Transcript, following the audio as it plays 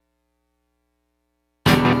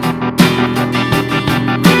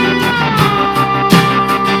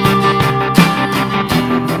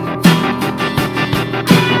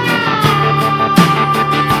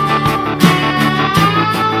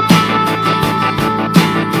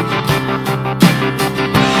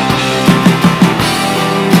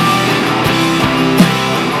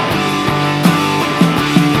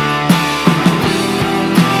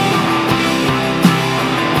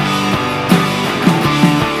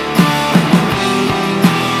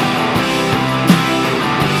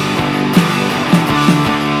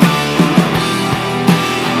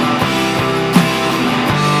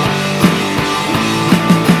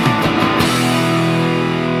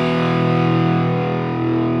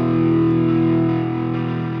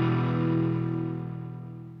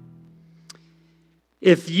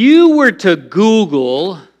If you were to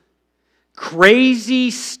Google crazy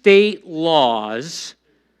state laws,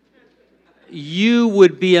 you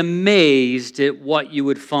would be amazed at what you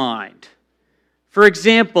would find. For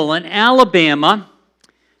example, in Alabama,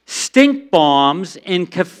 stink bombs and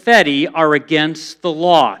confetti are against the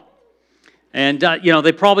law. And,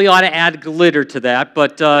 they probably ought to add glitter to that,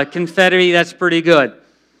 but confetti, that's pretty good.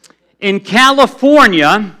 In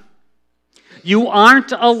California, you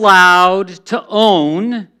aren't allowed to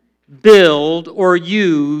own, build, or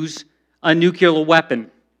use a nuclear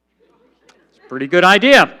weapon. It's a pretty good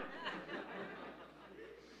idea.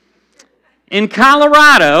 In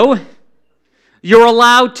Colorado, you're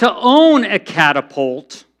allowed to own a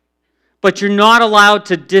catapult, but you're not allowed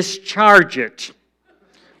to discharge it.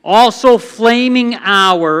 Also, flaming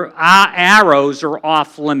arrows are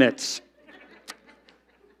off limits.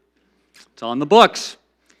 It's on the books.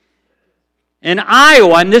 In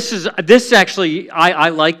Iowa, and this actually, I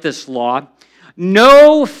like this law,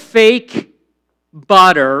 no fake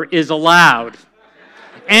butter is allowed.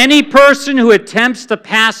 Any person who attempts to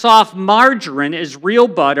pass off margarine as real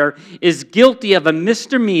butter is guilty of a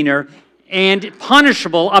misdemeanor and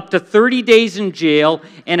punishable up to 30 days in jail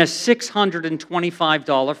and a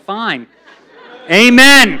 $625 fine.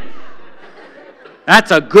 Amen.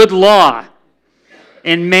 That's a good law.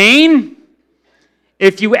 In Maine,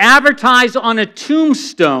 if you advertise on a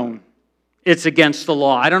tombstone, it's against the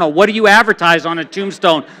law. I don't know. What do you advertise on a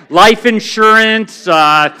tombstone? Life insurance,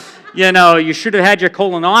 you should have had your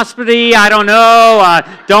colonoscopy. I don't know.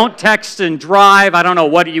 Don't text and drive. I don't know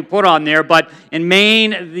what you put on there. But in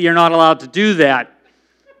Maine, you're not allowed to do that.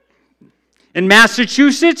 In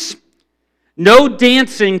Massachusetts, no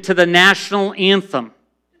dancing to the national anthem.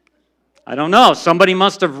 I don't know. Somebody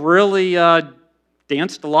must have really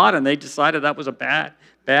danced a lot, and they decided that was a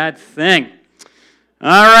bad thing.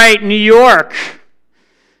 All right, New York.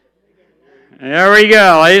 There we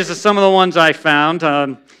go. These are some of the ones I found.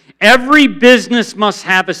 Every business must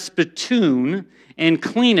have a spittoon and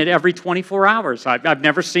clean it every 24 hours. I've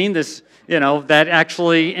never seen this, that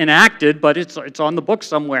actually enacted, but it's on the book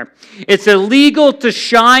somewhere. It's illegal to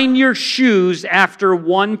shine your shoes after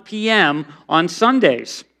 1 p.m. on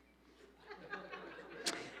Sundays.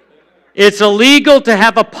 It's illegal to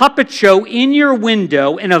have a puppet show in your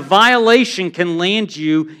window, and a violation can land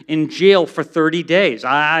you in jail for 30 days.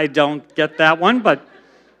 I don't get that one, but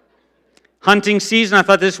hunting season, I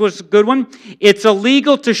thought this was a good one. It's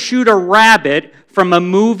illegal to shoot a rabbit from a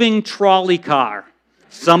moving trolley car.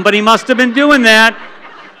 Somebody must have been doing that.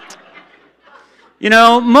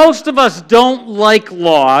 Most of us don't like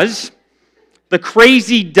laws. The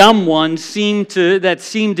crazy dumb ones seem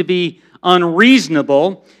to be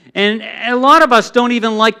unreasonable. And a lot of us don't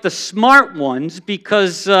even like the smart ones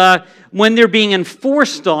because when they're being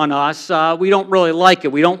enforced on us, we don't really like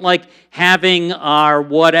it. We don't like having our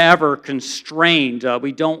whatever constrained.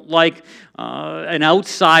 We don't like an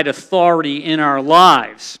outside authority in our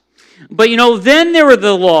lives. But then there are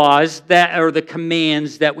the laws that are the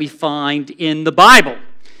commands that we find in the Bible.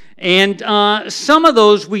 And some of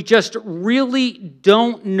those we just really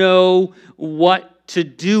don't know what to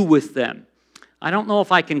do with them. I don't know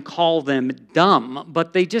if I can call them dumb,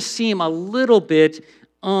 but they just seem a little bit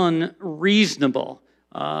unreasonable.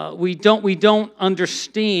 We don't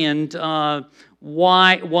understand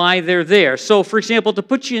why they're there. So, for example, to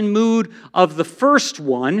put you in mood of the first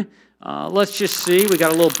one, let's just see. We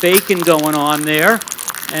got a little bacon going on there,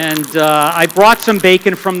 and I brought some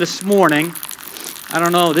bacon from this morning. I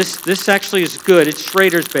don't know. This actually is good. It's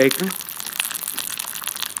Schrader's bacon,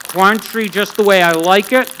 crunchy, just the way I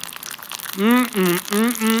like it. Good.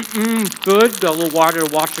 Got a little water to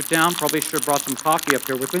wash it down. Probably should have brought some coffee up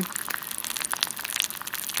here with me.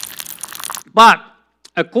 But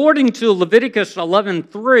according to Leviticus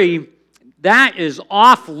 11:3, that is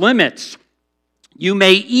off limits. You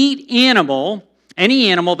may eat any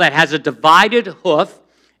animal that has a divided hoof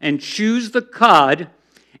and chews the cud,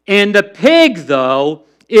 and the pig, though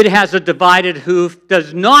it has a divided hoof,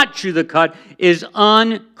 does not chew the cud, is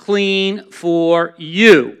unclean for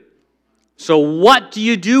you. So what do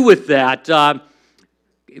you do with that? The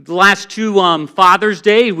last two Father's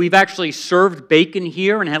Day, we've actually served bacon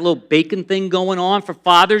here and had a little bacon thing going on for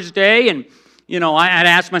Father's Day. And, I had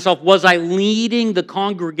asked myself, was I leading the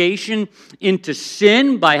congregation into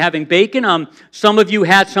sin by having bacon? Some of you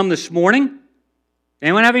had some this morning.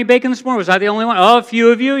 Anyone have any bacon this morning? Was I the only one? Oh, a few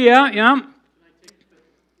of you, yeah.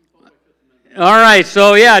 All right,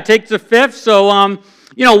 so take the fifth. So,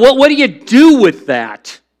 what do you do with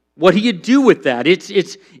that? What do you do with that? It's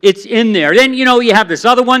in there. Then, you have this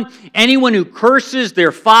other one. Anyone who curses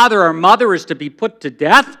their father or mother is to be put to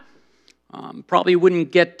death. Probably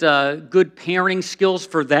wouldn't get good parenting skills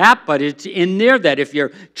for that, but it's in there that if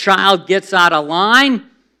your child gets out of line,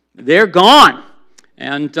 they're gone.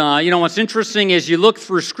 And, what's interesting is you look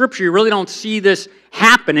through Scripture, you really don't see this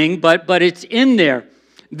happening, but it's in there.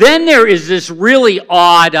 Then there is this really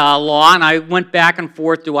odd law, and I went back and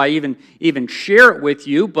forth, do I even share it with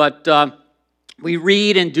you? But we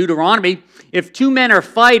read in Deuteronomy, if two men are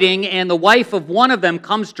fighting and the wife of one of them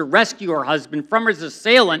comes to rescue her husband from his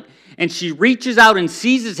assailant, and she reaches out and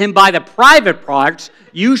seizes him by the private parts,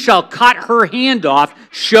 you shall cut her hand off,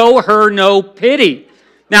 show her no pity.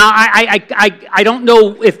 Now, I don't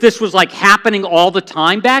know if this was like happening all the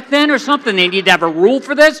time back then or something. They need to have a rule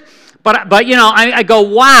for this. But I go,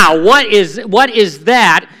 wow, what is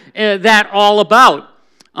that all about?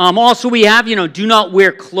 Also, we have, do not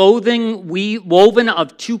wear clothing woven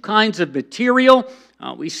of two kinds of material.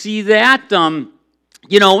 We see that, and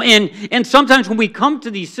sometimes when we come to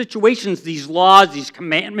these situations, these laws, these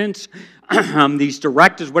commandments, these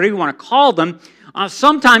directives, whatever you want to call them,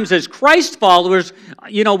 sometimes as Christ followers,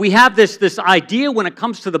 we have this idea when it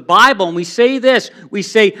comes to the Bible, and we say this, we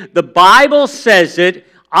say, the Bible says it,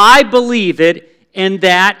 I believe it, and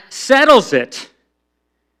that settles it.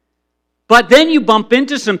 But then you bump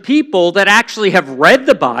into some people that actually have read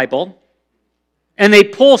the Bible, and they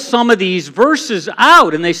pull some of these verses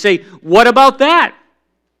out, and they say, what about that?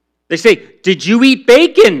 They say, did you eat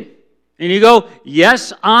bacon? And you go,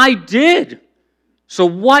 yes, I did. So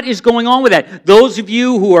what is going on with that? Those of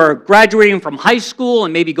you who are graduating from high school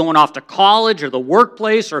and maybe going off to college or the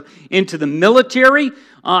workplace or into the military,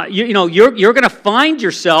 you're going to find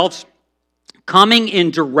yourselves coming in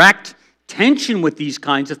direct tension with these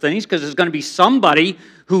kinds of things because there's going to be somebody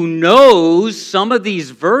who knows some of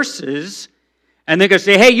these verses, and they're going to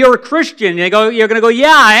say, hey, you're a Christian. And you're going to go,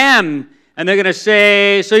 yeah, I am. And they're going to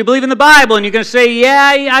say, so you believe in the Bible? And you're going to say,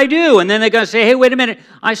 yeah, I do. And then they're going to say, hey, wait a minute,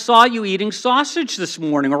 I saw you eating sausage this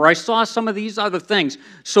morning, or I saw some of these other things.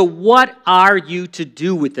 So what are you to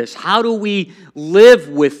do with this? How do we live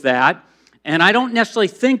with that? And I don't necessarily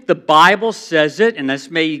think the Bible says it, and this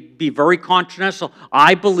may be very controversial,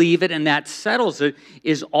 I believe it, and that settles it,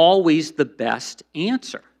 is always the best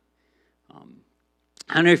answer.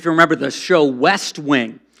 I don't know if you remember the show West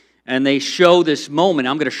Wing. And they show this moment.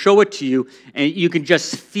 I'm going to show it to you, and you can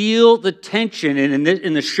just feel the tension. And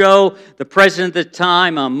in the show, the president at the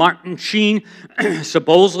time, Martin Sheen,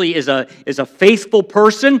 supposedly is a faithful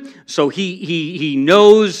person. So he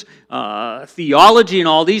knows theology and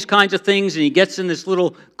all these kinds of things, and he gets in this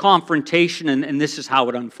little confrontation, and this is how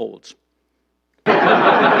it unfolds.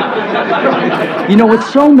 With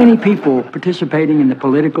so many people participating in the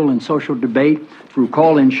political and social debate through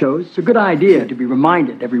call-in shows, it's a good idea to be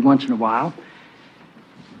reminded every once in a while.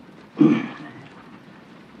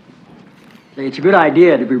 It's a good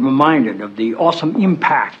idea to be reminded of the awesome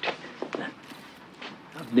impact.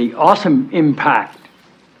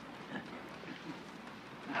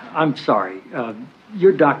 I'm sorry,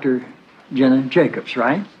 you're Dr. Jenna Jacobs,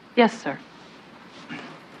 right? Yes, sir.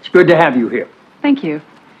 It's good to have you here. Thank you.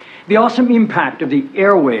 The awesome impact of the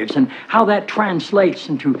airwaves and how that translates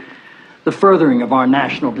into the furthering of our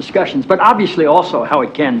national discussions, but obviously also how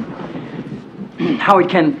it can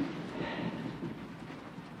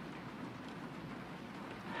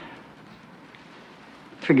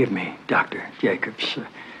forgive me, Dr. Jacobs,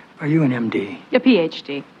 are you an MD? A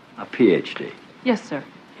PhD. A PhD? Yes, sir.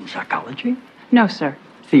 In psychology? No, sir.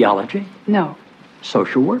 Theology? No.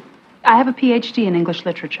 Social work? I have a PhD in English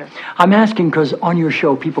literature. I'm asking because on your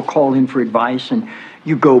show, people call in for advice, and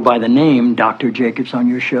you go by the name Dr. Jacobs on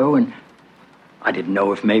your show, and I didn't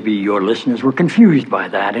know if maybe your listeners were confused by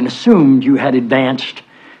that and assumed you had advanced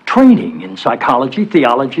training in psychology,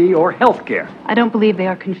 theology, or healthcare. I don't believe they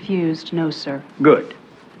are confused, no, sir. Good.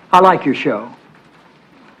 I like your show.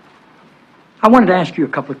 I wanted to ask you a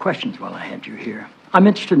couple of questions while I had you here. I'm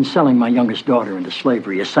interested in selling my youngest daughter into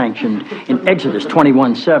slavery, as sanctioned in Exodus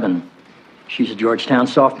 21:7. She's a Georgetown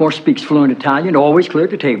sophomore, speaks fluent Italian, always cleared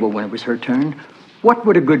the table when it was her turn. What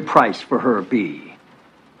would a good price for her be?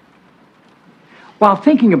 While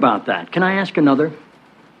thinking about that, can I ask another?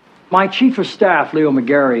 My chief of staff, Leo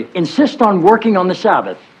McGarry, insists on working on the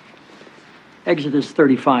Sabbath. Exodus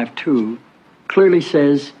 35:2 clearly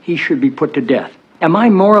says he should be put to death. Am I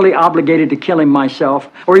morally obligated to kill him myself,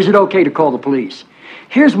 or is it okay to call the police?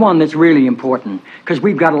 Here's one that's really important, because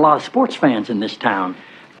we've got a lot of sports fans in this town.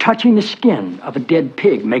 Touching the skin of a dead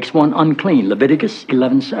pig makes one unclean, Leviticus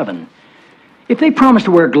 11:7. If they promise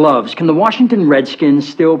to wear gloves, can the Washington Redskins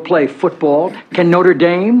still play football? Can Notre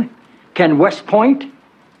Dame? Can West Point?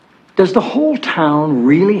 Does the whole town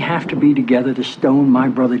really have to be together to stone my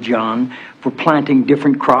brother John for planting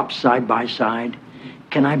different crops side by side?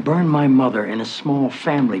 Can I burn my mother in a small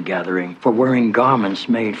family gathering for wearing garments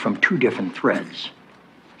made from two different threads?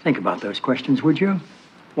 Think about those questions, would you?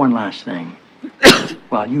 One last thing.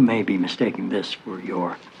 While you may be mistaking this for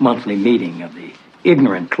your monthly meeting of the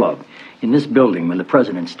Ignorant Club, in this building, when the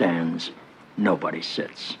president stands, nobody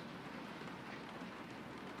sits.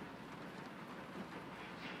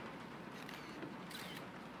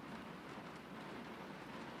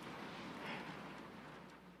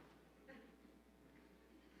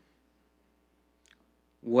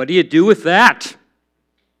 What do you do with that?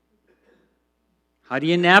 How do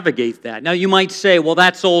you navigate that? Now, you might say, well,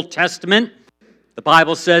 that's Old Testament. The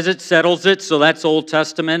Bible says it, settles it, so that's Old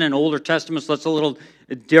Testament, and Older Testament, so that's a little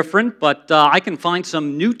different. But I can find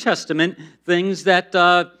some New Testament things that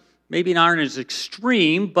maybe aren't as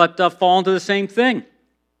extreme, but fall into the same thing.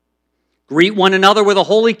 Greet one another with a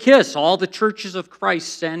holy kiss. All the churches of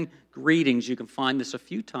Christ send greetings. You can find this a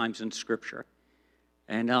few times in Scripture.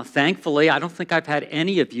 And thankfully, I don't think I've had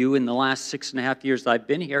any of you in the last 6.5 years that I've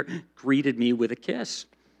been here greeted me with a kiss.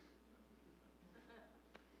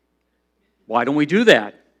 Why don't we do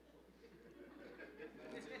that?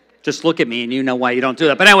 Just look at me and you know why you don't do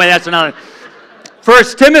that. But anyway, that's another. 1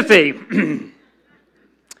 Timothy.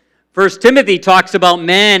 1 Timothy talks about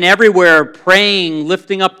men everywhere praying,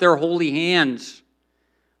 lifting up their holy hands.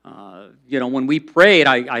 When we prayed,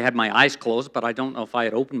 I had my eyes closed, but I don't know if I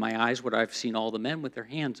had opened my eyes would I have seen all the men with their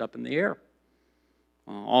hands up in the air.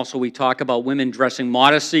 Also, we talk about women dressing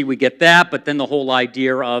modestly. We get that, but then the whole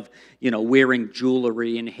idea of, wearing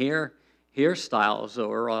jewelry and hairstyles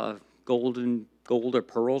or gold or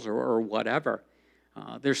pearls or whatever.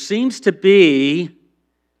 There seems to be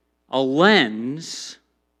a lens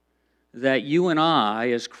that you and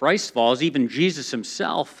I, as Christ follows, even Jesus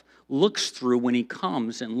himself, looks through when he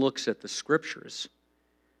comes and looks at the Scriptures.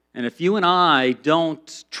 And if you and I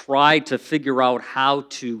don't try to figure out how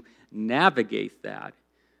to navigate that,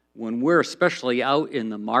 when we're especially out in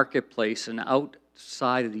the marketplace and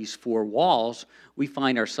outside of these four walls, we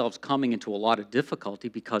find ourselves coming into a lot of difficulty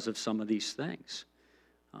because of some of these things.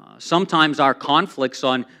 Sometimes our conflicts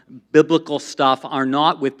on biblical stuff are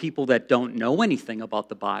not with people that don't know anything about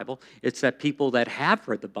the Bible. It's that people that have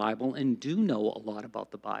read the Bible and do know a lot about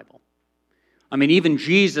the Bible. I mean, even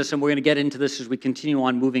Jesus, and we're going to get into this as we continue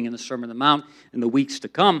on moving in the Sermon on the Mount in the weeks to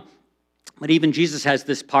come, but even Jesus has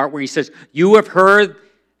this part where he says, you have heard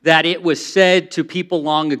that it was said to people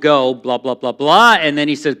long ago, blah, blah, blah, blah, and then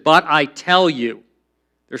he says, but I tell you.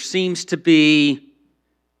 There seems to be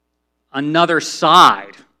another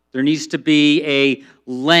side. There needs to be a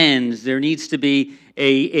lens. There needs to be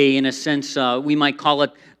in a sense, we might call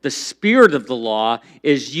it the spirit of the law,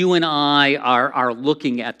 as you and I are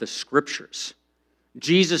looking at the Scriptures.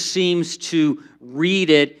 Jesus seems to read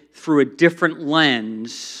it through a different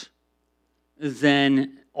lens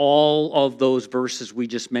than all of those verses we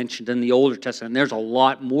just mentioned in the Older Testament. And there's a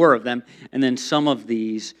lot more of them, and then some of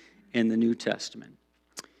these in the New Testament.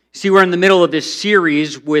 See, we're in the middle of this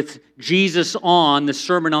series with Jesus on the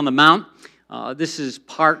Sermon on the Mount. This is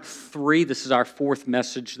part 3. This is our 4th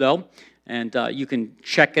message, though. And you can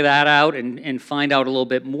check that out and find out a little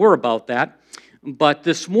bit more about that. But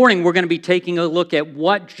this morning, we're going to be taking a look at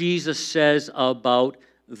what Jesus says about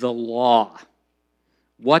the law.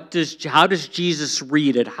 How does Jesus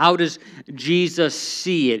read it? How does Jesus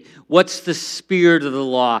see it? What's the spirit of the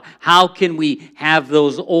law? How can we have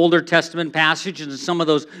those Older Testament passages and some of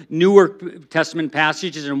those Newer Testament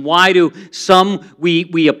passages? And why do some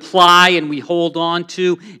we apply and we hold on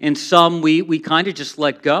to, and some we kind of just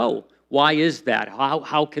let go? Why is that?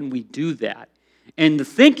 How can we do that? And the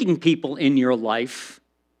thinking people in your life,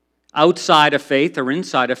 outside of faith or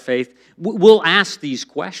inside of faith, will ask these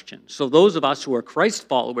questions. So those of us who are Christ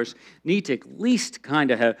followers need to at least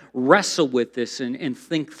kind of wrestle with this and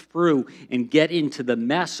think through and get into the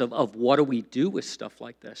mess of what do we do with stuff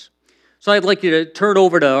like this. So I'd like you to turn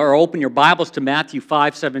over to or open your Bibles to Matthew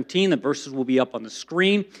 5:17. The verses will be up on the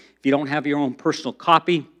screen. If you don't have your own personal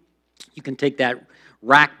copy, you can take that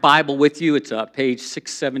rack Bible with you. It's page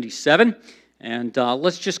 677. And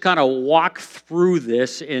let's just kind of walk through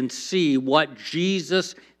this and see what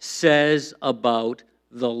Jesus says about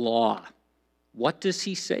the law. What does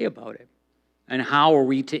he say about it? And how are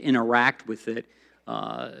we to interact with it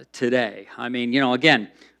today? I mean,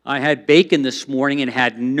 again, I had bacon this morning and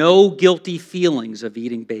had no guilty feelings of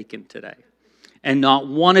eating bacon today. And not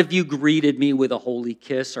one of you greeted me with a holy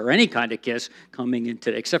kiss or any kind of kiss coming in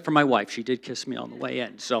today, except for my wife. She did kiss me on the way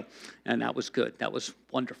in. And that was good. That was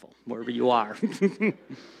wonderful, wherever you are.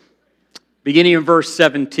 beginning in verse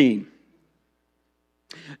 17.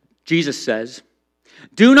 Jesus says,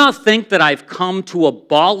 "Do not think that I've come to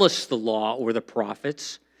abolish the law or the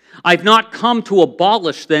prophets. I've not come to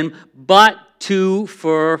abolish them, but to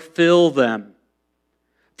fulfill them.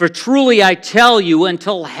 For truly I tell you,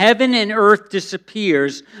 until heaven and earth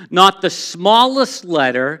disappears, not the smallest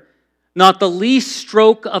letter, not the least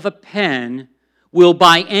stroke of a pen will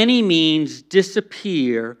by any means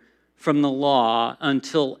disappear from the law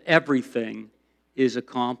until everything is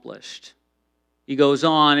accomplished." He goes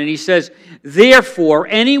on and he says, "Therefore,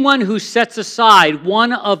 anyone who sets aside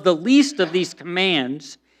one of the least of these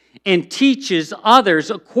commands and teaches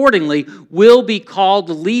others accordingly will be called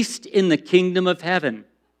least in the kingdom of heaven.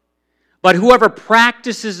 But whoever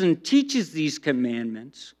practices and teaches these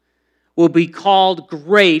commandments will be called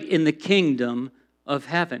great in the kingdom of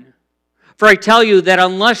heaven. For I tell you that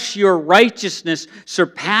unless your righteousness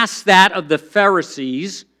surpass that of the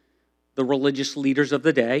Pharisees," the religious leaders of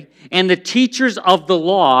the day, "and the teachers of the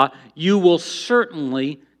law, you will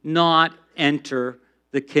certainly not enter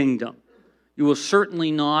the kingdom." You will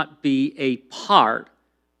certainly not be a part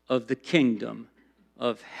of the kingdom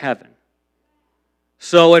of heaven.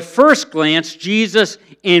 So at first glance, Jesus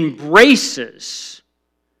embraces,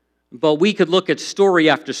 but we could look at story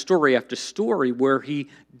after story after story where he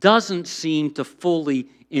doesn't seem to fully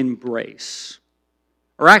embrace.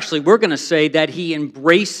 Or actually, we're going to say that he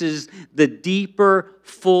embraces the deeper,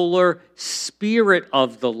 fuller spirit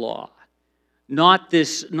of the law, not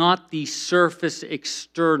the surface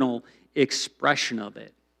external expression of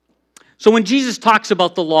it. So when Jesus talks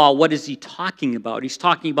about the law, what is he talking about? He's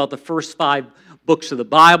talking about the first 5 books of the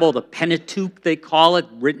Bible, the Pentateuch they call it,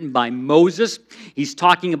 written by Moses. He's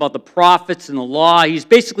talking about the prophets and the law. He's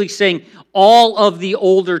basically saying all of the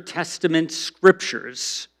Older Testament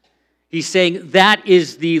scriptures. He's saying that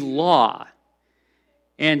is the law.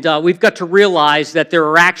 And we've got to realize that there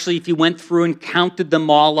are actually, if you went through and counted them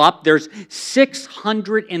all up, there's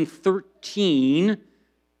 613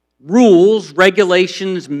 rules,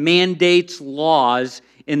 regulations, mandates, laws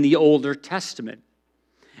in the Older Testament.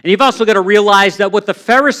 And you've also got to realize that what the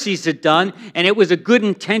Pharisees had done, and it was a good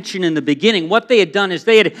intention in the beginning, what they had done is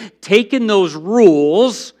they had taken those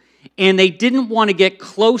rules and they didn't want to get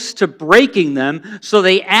close to breaking them, so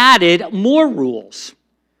they added more rules.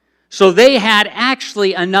 So they had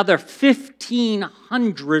actually another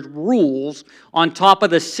 1,500 rules on top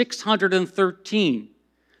of the 613.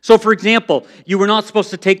 So, for example, you were not supposed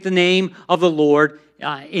to take the name of the Lord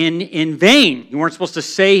in vain. You weren't supposed to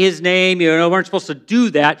say his name. You weren't supposed to do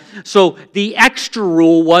that. So the extra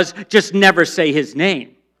rule was just never say his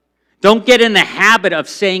name. Don't get in the habit of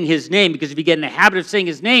saying his name, because if you get in the habit of saying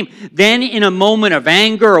his name, then in a moment of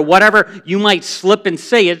anger or whatever, you might slip and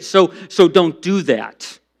say it, so don't do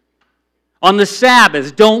that. On the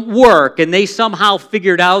Sabbath, don't work, and they somehow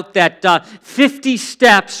figured out that 50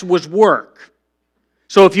 steps was work.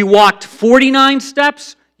 So if you walked 49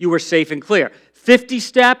 steps, you were safe and clear. 50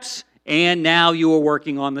 steps, and now you were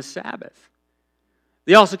working on the Sabbath.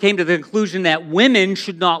 They also came to the conclusion that women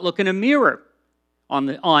should not look in a mirror on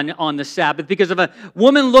the Sabbath, because if a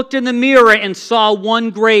woman looked in the mirror and saw one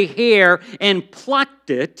gray hair and plucked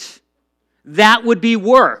it, that would be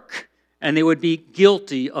work, and they would be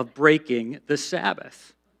guilty of breaking the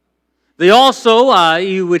Sabbath. They also,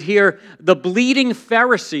 you would hear the bleeding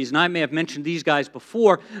Pharisees, and I may have mentioned these guys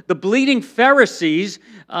before. The bleeding Pharisees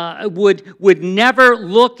would never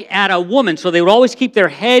look at a woman, so they would always keep their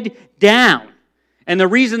head down. And the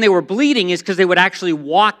reason they were bleeding is because they would actually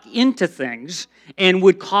walk into things and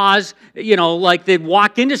would cause, like they'd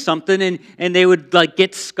walk into something and they would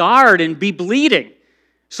get scarred and be bleeding.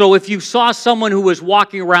 So if you saw someone who was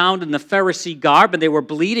walking around in the Pharisee garb and they were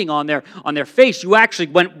bleeding on their face, you actually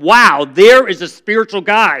went, wow, there is a spiritual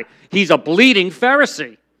guy. He's a bleeding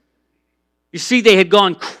Pharisee. You see, they had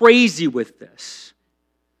gone crazy with this.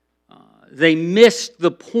 They missed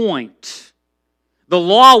the point. The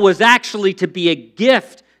law was actually to be a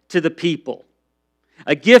gift to the people.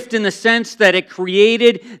 A gift in the sense that it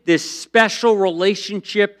created this special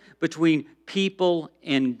relationship between people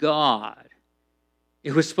and God.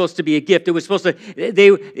 It was supposed to be a gift. It was supposed to.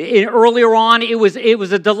 Earlier on, it was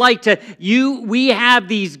a delight to you. We have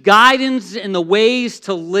these guidance in the ways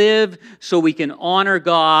to live, so we can honor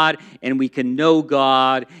God and we can know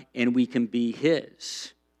God and we can be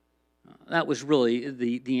His. That was really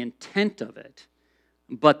the intent of it.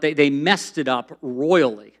 But they messed it up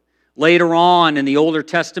royally Later on in the Older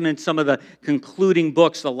Testament, some of the concluding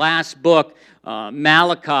books, the last book,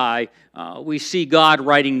 Malachi, we see God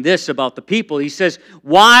writing this about the people. He says,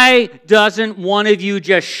 "Why doesn't one of you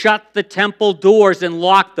just shut the temple doors and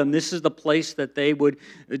lock them?" This is the place that they would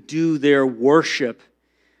do their worship.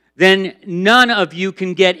 "Then none of you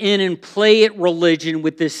can get in and play at religion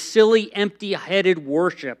with this silly, empty-headed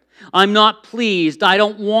worship. I'm not pleased. I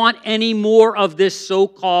don't want any more of this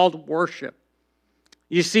so-called worship."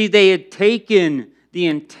 You see, they had taken the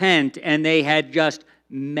intent and they had just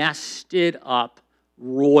messed it up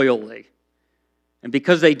royally. And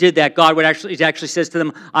because they did that, God actually says to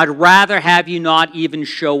them, "I'd rather have you not even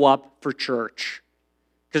show up for church,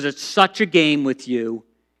 because it's such a game with you.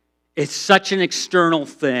 It's such an external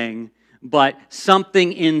thing, but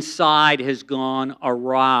something inside has gone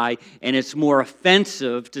awry, and it's more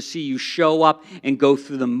offensive to see you show up and go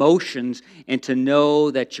through the motions and to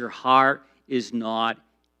know that your heart is not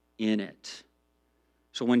in it."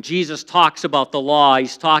 So when Jesus talks about the law,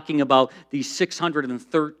 he's talking about these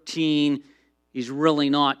 613. He's really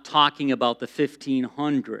not talking about the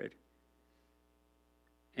 1,500.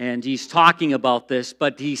 And he's talking about this,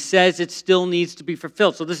 but he says it still needs to be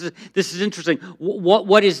fulfilled. So this is interesting.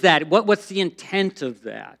 What is that? What's the intent of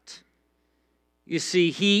that? You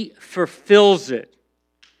see, he fulfills it.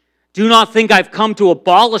 "Do not think I've come to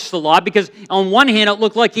abolish the law," because on one hand it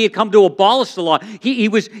looked like he had come to abolish the law. He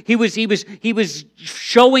was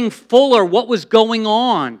showing Fuller what was going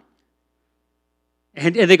on.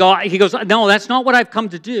 And he goes, "No, that's not what I've come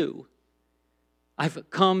to do. I've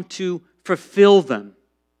come to fulfill them.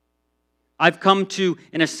 I've come to,"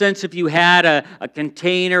 in a sense, if you had a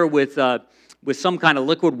container with some kind of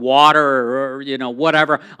liquid water or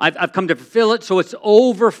whatever, I've come to fulfill it so it's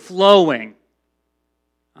overflowing.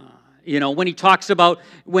 When it talks about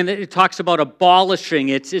abolishing,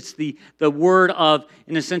 it's the word of,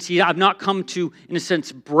 in a sense, I've not come to, in a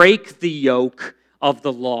sense, break the yoke of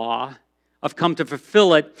the law. I've come to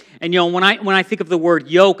fulfill it. And when I think of the word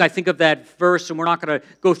yoke, I think of that verse, and we're not going to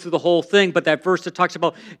go through the whole thing, but that verse that talks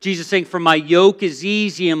about Jesus saying, "For my yoke is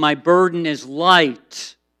easy and my burden is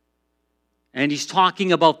light." And he's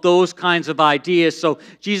talking about those kinds of ideas. So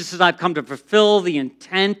Jesus says, "I've come to fulfill the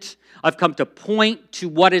intent. I've come to point to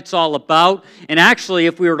what it's all about." And actually,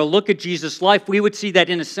 if we were to look at Jesus' life, we would see that,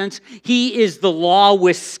 in a sense, he is the law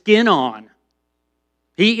with skin on.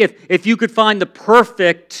 If you could find the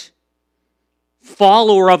perfect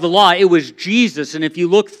follower of the law, it was Jesus. And if you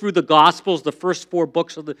look through the Gospels, the first 4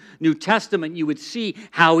 books of the New Testament, you would see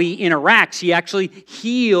how he interacts. He actually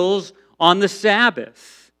heals on the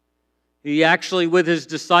Sabbath. He actually, with his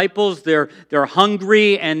disciples, they're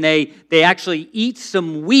hungry, and they actually eat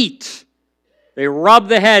some wheat. They rub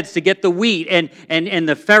the heads to get the wheat, and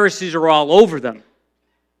the Pharisees are all over them.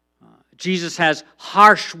 Jesus has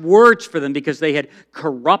harsh words for them because they had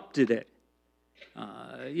corrupted it.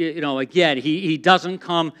 Again, he doesn't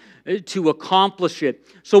come to accomplish it.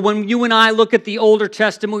 So when you and I look at the Older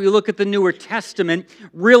Testament, we look at the Newer Testament,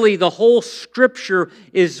 really the whole Scripture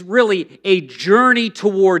is really a journey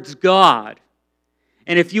towards God.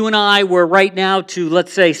 And if you and I were right now to,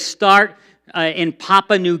 let's say, start in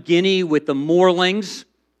Papua New Guinea with the Morlings,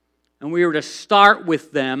 and we were to start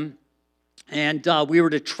with them, and we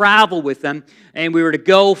were to travel with them, and we were to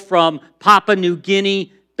go from Papua New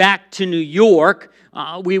Guinea back to New York,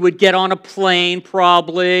 we would get on a plane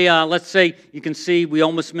probably. Let's say, you can see we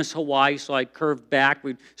almost missed Hawaii, so I curved back.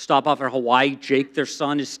 We'd stop off at Hawaii. Jake, their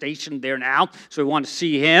son, is stationed there now, so we want to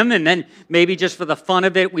see him. And then maybe just for the fun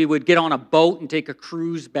of it, we would get on a boat and take a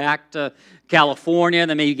cruise back to California.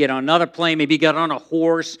 Then maybe get on another plane, maybe get on a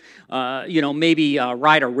horse, maybe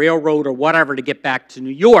ride a railroad or whatever to get back to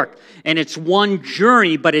New York. And it's one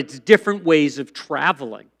journey, but it's different ways of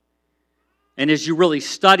traveling. And as you really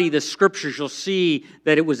study the Scriptures, you'll see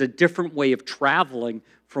that it was a different way of traveling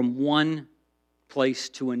from one place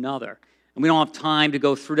to another. And we don't have time to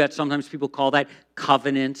go through that. Sometimes people call that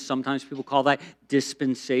covenants. Sometimes people call that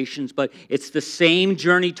dispensations. But it's the same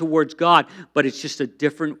journey towards God, but it's just a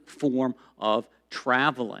different form of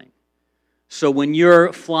traveling. So when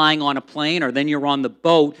you're flying on a plane, or then you're on the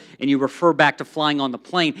boat, and you refer back to flying on the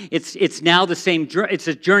plane, it's now the same. It's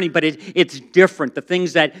a journey, but it's different. The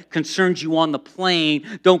things that concerns you on the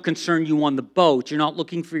plane don't concern you on the boat. You're not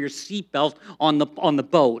looking for your seatbelt on the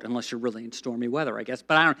boat, unless you're really in stormy weather, I guess.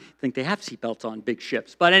 But I don't think they have seatbelts on big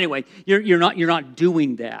ships. But anyway, you're not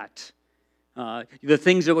doing that. The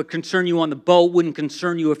things that would concern you on the boat wouldn't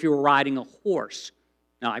concern you if you were riding a horse.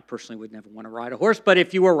 Now, I personally would never want to ride a horse, but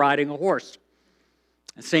if you were riding a horse.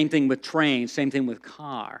 Same thing with trains, same thing with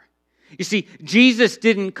car. You see, Jesus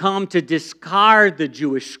didn't come to discard the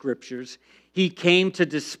Jewish Scriptures. He came to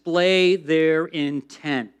display their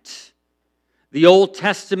intent. The Old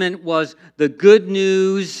Testament was the good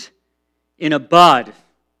news in a bud,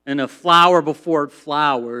 in a flower before it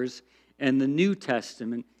flowers, and the New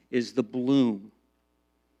Testament is the bloom.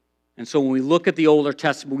 And so when we look at the Older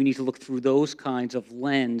Testament, we need to look through those kinds of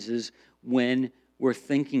lenses when we're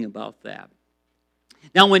thinking about that.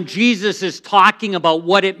 Now, when Jesus is talking about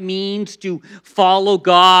what it means to follow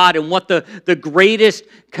God and what the greatest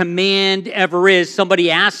command ever is, somebody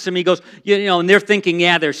asks him, he goes, and they're thinking,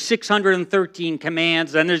 yeah, there's 613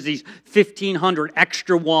 commands, then there's these 1,500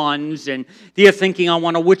 extra ones, and they're thinking, I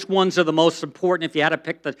wonder which ones are the most important. If you had to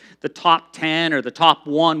pick the top 10 or the top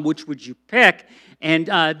one, which would you pick? And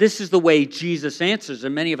this is the way Jesus answers,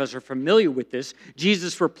 and many of us are familiar with this.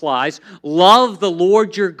 Jesus replies, love the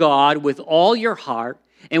Lord your God with all your heart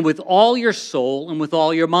and with all your soul and with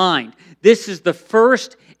all your mind. This is the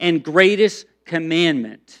first and greatest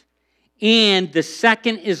commandment. And the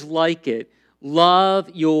second is like it,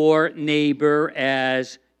 love your neighbor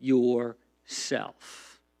as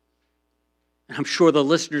yourself. And I'm sure the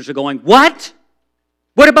listeners are going, what?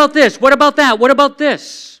 What about this? What about that? What about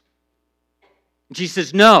this? Jesus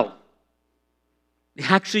says, no.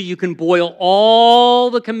 Actually, you can boil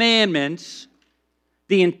all the commandments,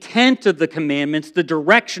 the intent of the commandments, the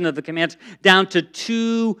direction of the commands, down to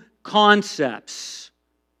two concepts.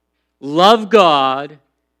 Love God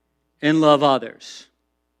and love others.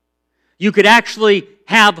 You could actually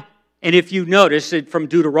have, and if you notice it from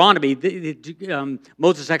Deuteronomy,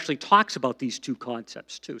 Moses actually talks about these two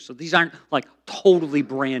concepts too. So these aren't like totally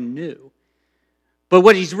brand new. But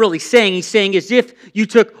what he's really saying, is if you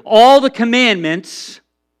took all the commandments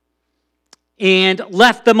and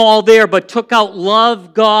left them all there, but took out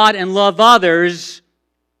love God and love others,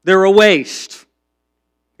 they're a waste.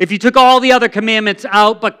 If you took all the other commandments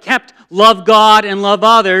out, but kept love God and love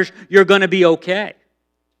others, you're going to be okay.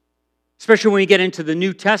 Especially when you get into the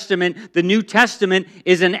New Testament. The New Testament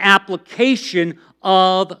is an application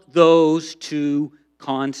of those two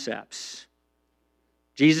concepts.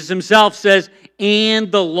 Jesus himself says,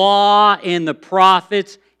 and the law and the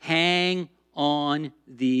prophets hang on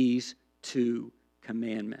these two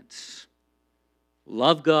commandments.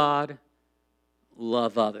 Love God,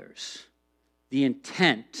 love others. The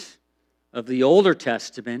intent of the Older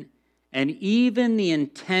Testament and even the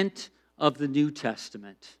intent of the New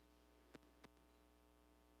Testament.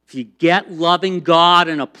 If you get loving God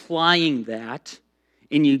and applying that,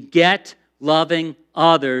 and you get loving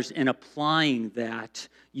others and applying that,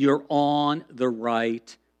 you're on the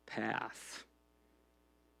right path.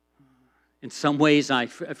 In some ways, I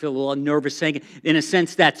feel a little nervous saying it. In a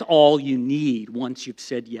sense, that's all you need once you've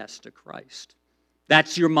said yes to Christ.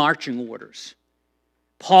 That's your marching orders.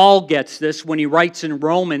 Paul gets this when he writes in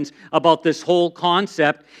Romans about this whole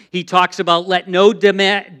concept. He talks about let no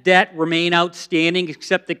debt remain outstanding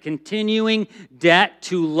except the continuing debt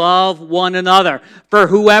to love one another. For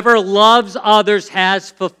whoever loves others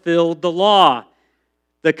has fulfilled the law.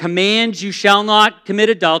 The commands, you shall not commit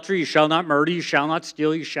adultery, you shall not murder, you shall not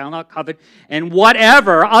steal, you shall not covet, and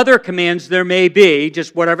whatever other commands there may be,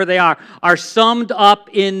 just whatever they are summed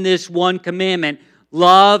up in this one commandment.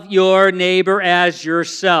 Love your neighbor as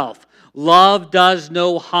yourself. Love does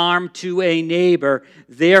no harm to a neighbor.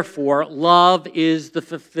 Therefore, love is the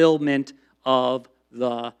fulfillment of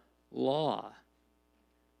the law.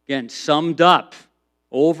 Again, summed up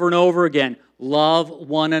over and over again. Love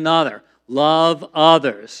one another. Love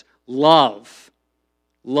others. Love.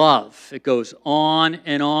 Love. It goes on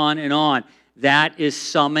and on and on. That is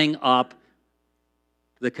summing up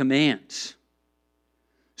the commands.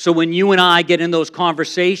 So when you and I get in those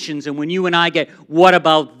conversations and when you and I get, what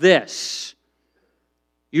about this?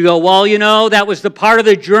 You go, well, that was the part of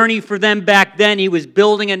the journey for them back then. He was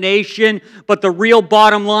building a nation, but the real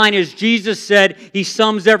bottom line is Jesus said he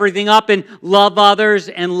sums everything up in love others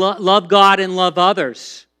and love God and love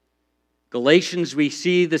others. Galatians, we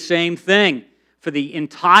see the same thing. For the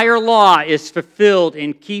entire law is fulfilled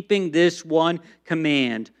in keeping this one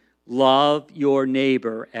command, love your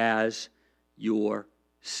neighbor as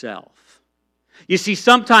yourself. You see,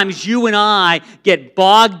 sometimes you and I get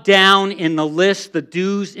bogged down in the list, the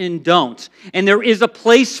do's and don'ts. And there is a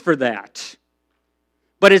place for that.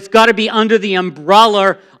 But it's got to be under the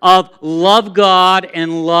umbrella of love God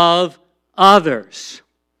and love others.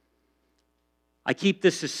 I keep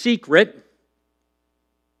this a secret,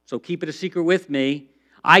 so keep it a secret with me.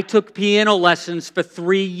 I took piano lessons for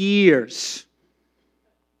 3 years.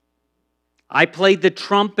 I played the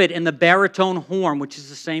trumpet and the baritone horn, which is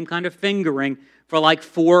the same kind of fingering, for like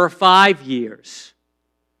 4 or 5 years.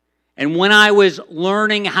 And when I was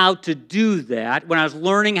learning how to do that, when I was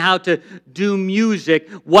learning how to do music,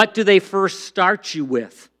 what do they first start you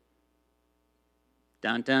with?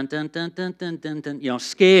 Dun, dun, dun, dun, dun, dun, dun, dun.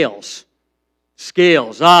 Scales.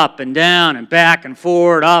 Scales, up and down and back and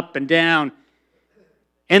forward, up and down.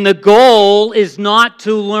 And the goal is not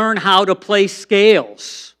to learn how to play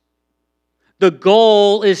scales. The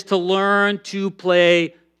goal is to learn to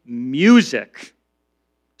play music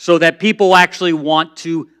so that people actually want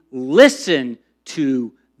to listen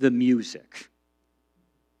to the music.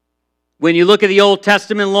 When you look at the Old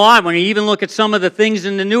Testament law, and when you even look at some of the things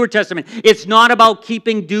in the Newer Testament, it's not about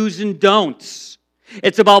keeping do's and don'ts.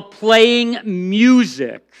 It's about playing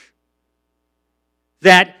music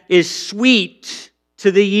that is sweet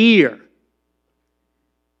to the ear.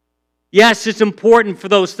 Yes, it's important for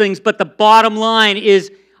those things, but the bottom line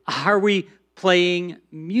is, are we playing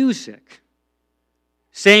music?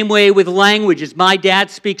 Same way with languages. My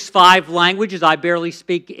dad speaks 5 languages. I barely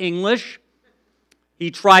speak English.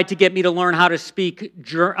 He tried to get me to learn how to speak,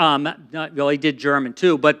 he did German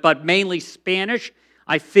too, but mainly Spanish.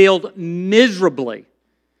 I failed miserably.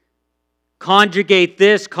 Conjugate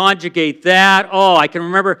this, conjugate that. Oh, I can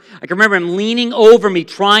remember him leaning over me,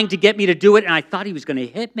 trying to get me to do it, and I thought he was going to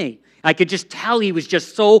hit me. I could just tell he was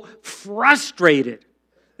just so frustrated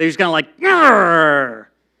that he was going to Grr!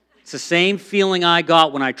 It's the same feeling I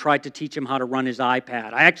got when I tried to teach him how to run his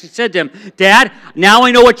iPad. I actually said to him, Dad, now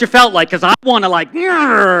I know what you felt like, because I want to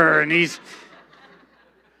Grr! And he's...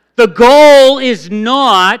 The goal is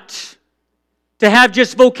not to have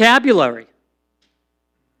just vocabulary.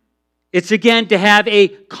 It's again to have a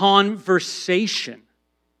conversation.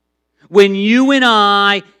 When you and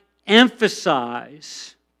I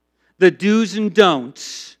emphasize the do's and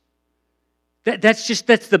don'ts, that's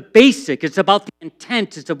the basic. It's about the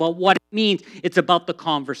intent. It's about what it means. It's about the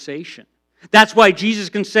conversation. That's why Jesus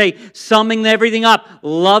can say, summing everything up,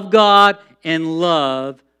 love God and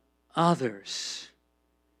love others.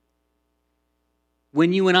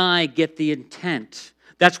 When you and I get the intent,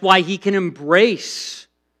 that's why he can embrace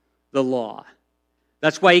the law.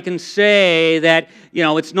 That's why he can say that,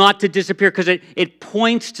 it's not to disappear because it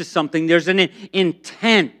points to something. There's an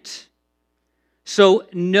intent. So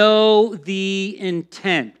know the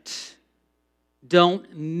intent.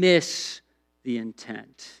 Don't miss the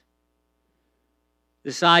intent.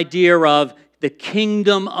 This idea of the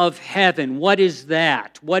kingdom of heaven. What is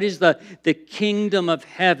that? What is the kingdom of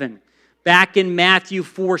heaven? Back in Matthew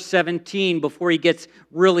 4:17, before he gets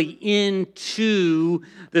really into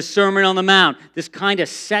the Sermon on the Mount, this kind of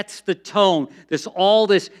sets the tone. This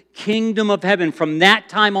kingdom of heaven. From that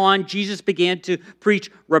time on, Jesus began to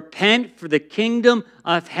preach, repent, for the kingdom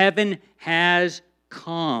of heaven has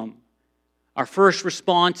come. Our first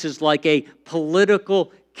response is like a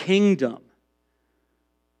political kingdom.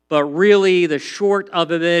 But really, the short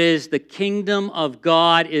of it is the kingdom of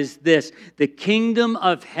God is this. The kingdom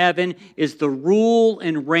of heaven is the rule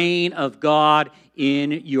and reign of God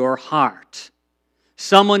in your heart.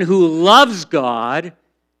 Someone who loves God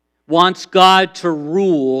wants God to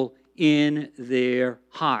rule in their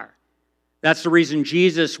heart. That's the reason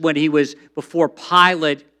Jesus, when he was before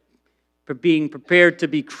Pilate, being prepared to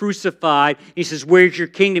be crucified, he says, "Where's your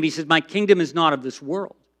kingdom?" He says, "My kingdom is not of this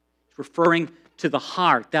world." He's referring to the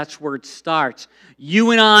heart. That's where it starts. You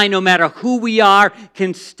and I, no matter who we are,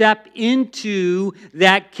 can step into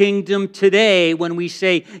that kingdom today when we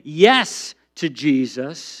say yes to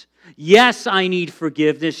Jesus. Yes, I need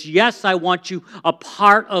forgiveness. Yes, I want you a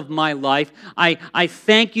part of my life. I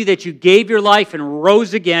thank you that you gave your life and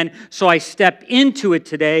rose again, so I step into it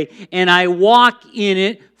today and I walk in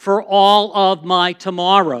it for all of my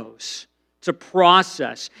tomorrows. It's a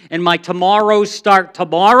process. And my tomorrows start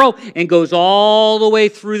tomorrow and goes all the way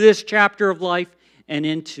through this chapter of life and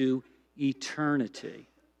into eternity.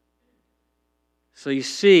 So you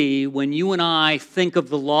see, when you and I think of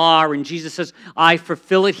the law and Jesus says, I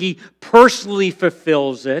fulfill it, he personally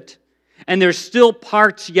fulfills it. And there's still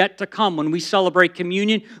parts yet to come. When we celebrate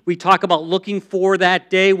communion, we talk about looking for that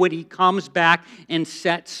day when he comes back and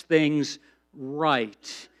sets things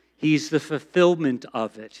right. He's the fulfillment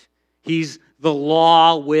of it. He's the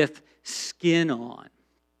law with skin on.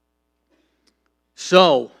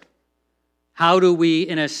 So, how do we,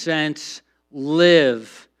 in a sense,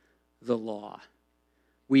 live the law?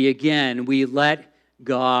 We let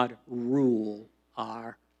God rule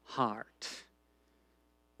our heart.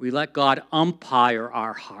 We let God umpire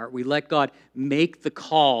our heart. We let God make the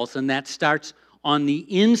calls, and that starts on the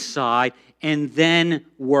inside and then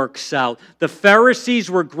works out. The Pharisees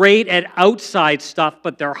were great at outside stuff,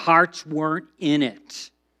 but their hearts weren't in it.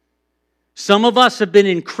 Some of us have been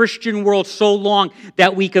in Christian world so long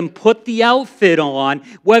that we can put the outfit on,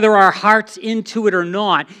 whether our heart's into it or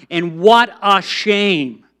not, and what a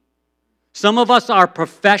shame. Some of us are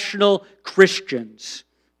professional Christians,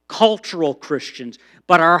 cultural Christians,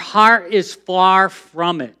 but our heart is far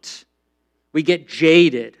from it. We get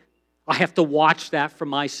jaded. I have to watch that for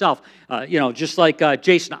myself. Just like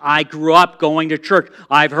Jason, I grew up going to church.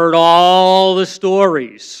 I've heard all the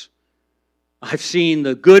stories. I've seen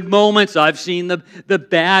the good moments. I've seen the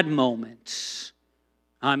bad moments.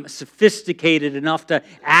 I'm sophisticated enough to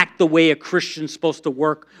act the way a Christian's supposed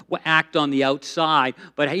to act on the outside,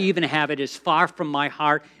 but I even have it as far from my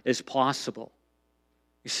heart as possible.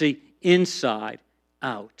 You see, inside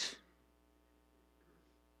out.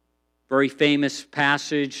 Very famous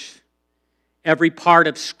passage. Every part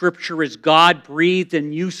of Scripture is God-breathed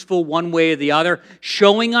and useful one way or the other,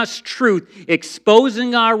 showing us truth,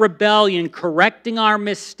 exposing our rebellion, correcting our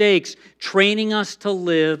mistakes, training us to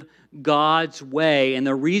live God's way. And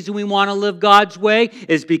the reason we want to live God's way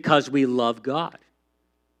is because we love God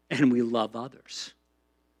and we love others.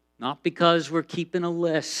 Not because we're keeping a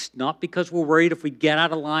list, not because we're worried if we get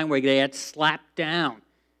out of line, we're going to get slapped down.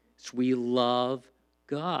 It's we love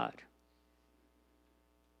God.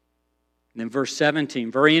 And then verse 17,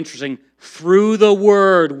 very interesting. Through the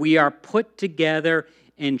word we are put together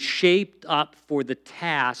and shaped up for the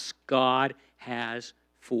task God has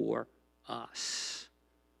for us.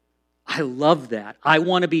 I love that. I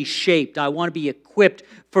want to be shaped. I want to be equipped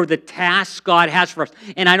for the task God has for us.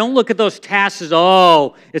 And I don't look at those tasks as,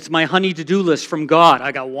 it's my honey-to-do list from God.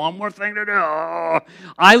 I got one more thing to do.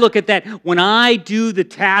 I look at that. When I do the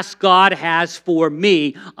task God has for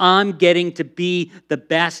me, I'm getting to be the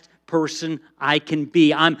best person I can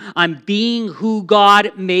be. I'm being who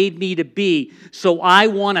God made me to be. So I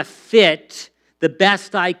want to fit the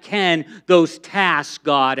best I can those tasks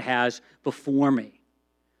God has before me.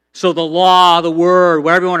 So the law, the word,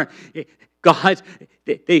 whatever you want to, God,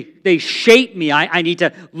 they shape me. I need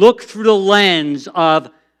to look through the lens of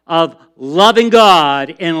loving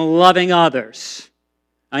God and loving others.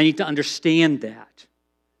 I need to understand that.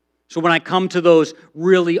 So when I come to those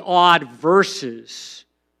really odd verses,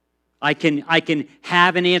 I can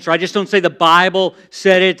have an answer. I just don't say the Bible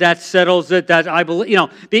said it, that settles it, that I believe,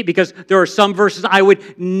 because there are some verses I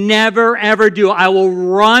would never, ever do. I will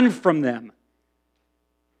run from them.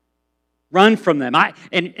 Run from them.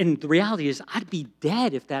 And the reality is, I'd be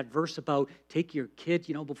dead if that verse about take your kid,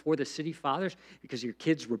 before the city fathers because your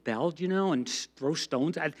kids rebelled, and throw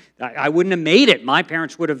stones. I wouldn't have made it. My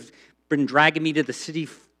parents would have been dragging me to the city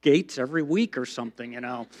gates every week or something,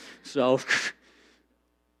 So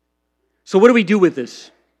what do we do with this?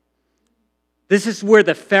 This is where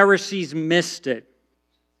the Pharisees missed it.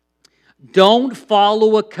 Don't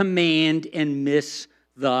follow a command and miss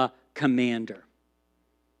the commander.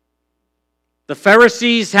 The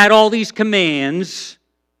Pharisees had all these commands,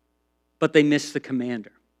 but they missed the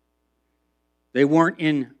commander. They weren't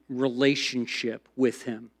in relationship with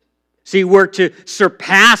him. See, we're to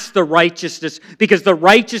surpass the righteousness, because the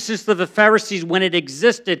righteousness of the Pharisees, when it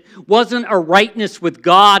existed, wasn't a rightness with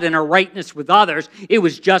God and a rightness with others. It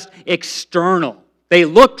was just external. They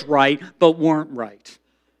looked right, but weren't right.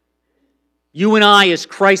 You and I, as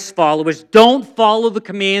Christ followers, don't follow the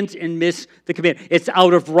commands and miss the command. It's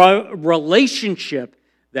out of relationship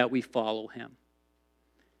that we follow him.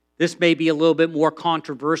 This may be a little bit more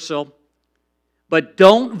controversial, but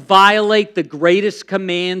don't violate the greatest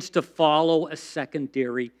commands to follow a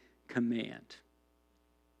secondary command.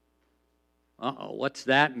 What's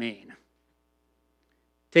that mean?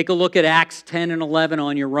 Take a look at Acts 10 and 11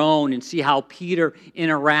 on your own and see how Peter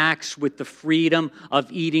interacts with the freedom of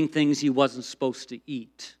eating things he wasn't supposed to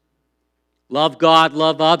eat. Love God,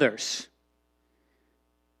 love others.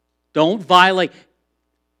 Don't violate.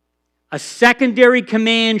 A secondary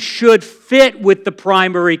command should fit with the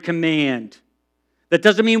primary command. That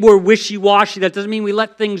doesn't mean we're wishy-washy. That doesn't mean we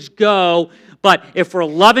let things go. But if we're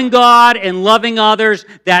loving God and loving others,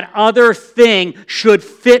 that other thing should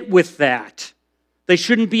fit with that. They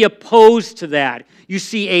shouldn't be opposed to that. You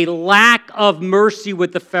see a lack of mercy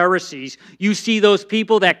with the Pharisees. You see those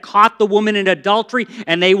people that caught the woman in adultery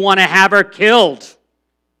and they want to have her killed.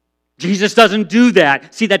 Jesus doesn't do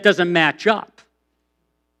that. See, that doesn't match up.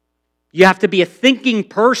 You have to be a thinking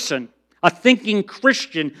person, a thinking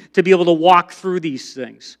Christian, to be able to walk through these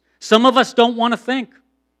things. Some of us don't want to think.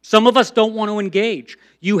 Some of us don't want to engage.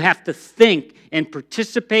 You have to think and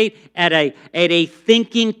participate at a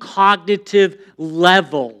thinking, cognitive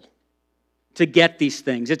level to get these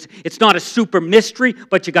things. It's not a super mystery,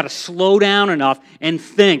 but you got to slow down enough and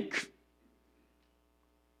think.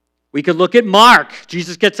 We could look at Mark.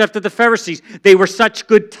 Jesus gets after the Pharisees. They were such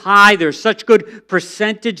good tithers, such good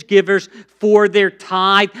percentage givers for their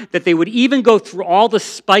tithe that they would even go through all the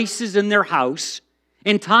spices in their house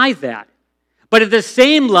and tithe that. But at the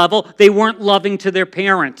same level, they weren't loving to their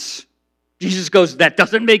parents. Jesus goes, that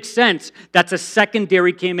doesn't make sense. That's a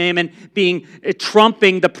secondary commandment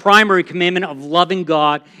trumping the primary commandment of loving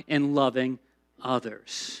God and loving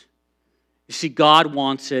others. You see, God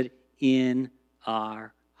wants it in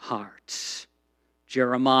our hearts.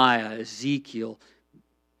 Jeremiah, Ezekiel,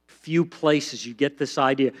 few places you get this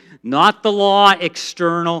idea. Not the law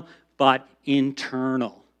external, but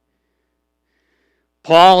internal.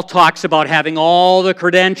 Paul talks about having all the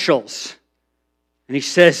credentials. And he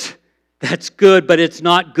says, that's good, but it's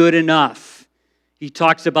not good enough. He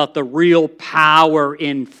talks about the real power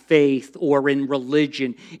in faith or in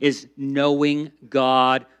religion is knowing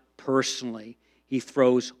God personally. He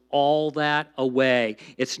throws all that away.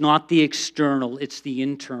 It's not the external, it's the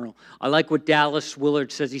internal. I like what Dallas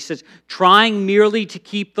Willard says. He says, trying merely to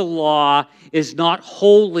keep the law is not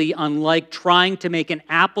wholly unlike trying to make an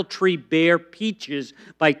apple tree bear peaches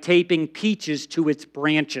by taping peaches to its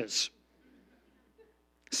branches.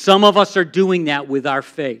 Some of us are doing that with our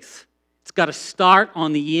faith. It's got to start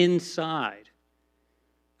on the inside.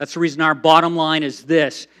 That's the reason our bottom line is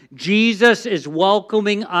this. Jesus is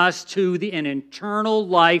welcoming us to an internal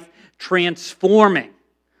life transforming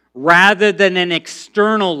rather than an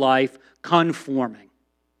external life conforming.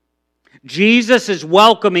 Jesus is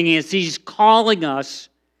welcoming us. He's calling us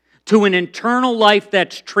to an internal life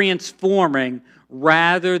that's transforming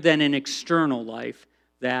rather than an external life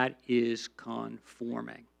that is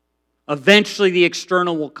conforming. Eventually the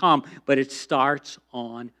external will come, but it starts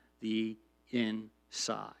on the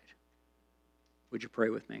inside. Would you pray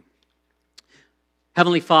with me?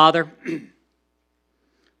 Heavenly Father,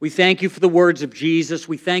 we thank you for the words of Jesus.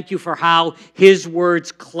 We thank you for how his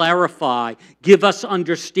words clarify, give us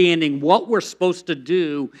understanding what we're supposed to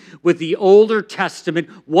do with the Older Testament,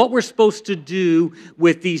 what we're supposed to do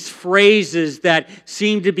with these phrases that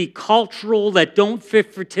seem to be cultural, that don't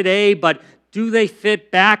fit for today, but do they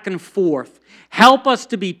fit back and forth? Help us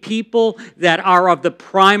to be people that are of the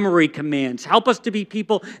primary commands. Help us to be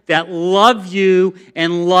people that love you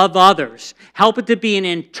and love others. Help it to be an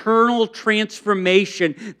internal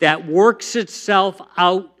transformation that works itself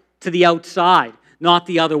out to the outside, not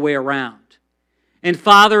the other way around. And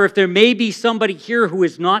Father, if there may be somebody here who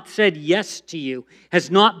has not said yes to you, has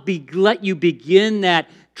not let you begin that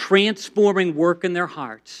transforming work in their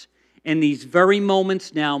hearts, in these very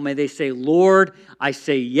moments now, may they say, Lord, I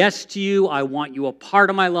say yes to you. I want you a part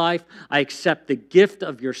of my life. I accept the gift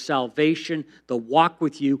of your salvation, the walk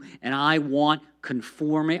with you, and I want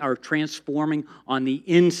conforming or transforming on the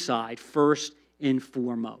inside first and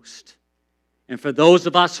foremost. And for those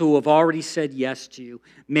of us who have already said yes to you,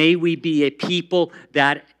 may we be a people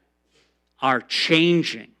that are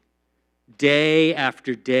changing day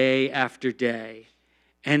after day after day.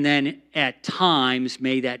 And then at times,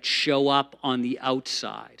 may that show up on the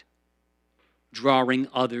outside, drawing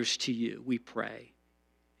others to you, we pray.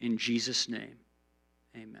 In Jesus' name,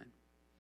 amen.